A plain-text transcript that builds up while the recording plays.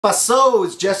Paso,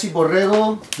 it's Jesse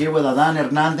Borrego here with Adan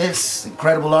Hernandez,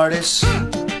 incredible artist.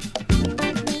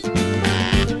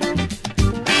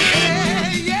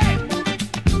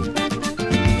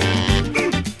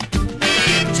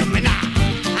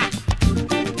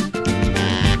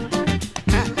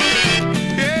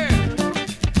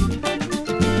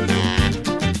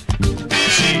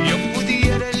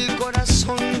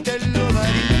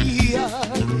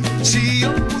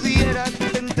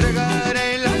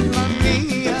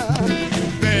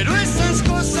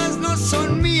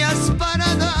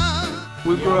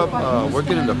 We grew up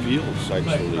working in the fields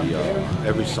actually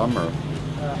every summer,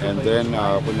 and then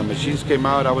when the machines came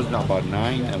out I was about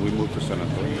 9 and we moved to San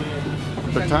Antonio.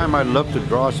 At the time I loved to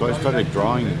draw, so I started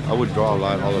drawing. I would draw a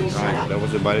lot all the time. I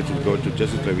was invited to go to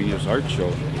Jesse Trevino's art show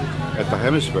at the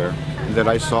Hemisphere, and then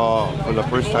I saw for the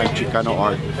first time Chicano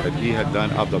art that he had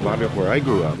done of the barrio where I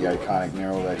grew up. The iconic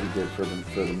mural that he did for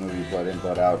the movie Blood In,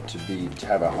 Blood Out to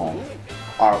have a home.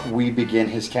 We begin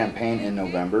his campaign in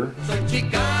November.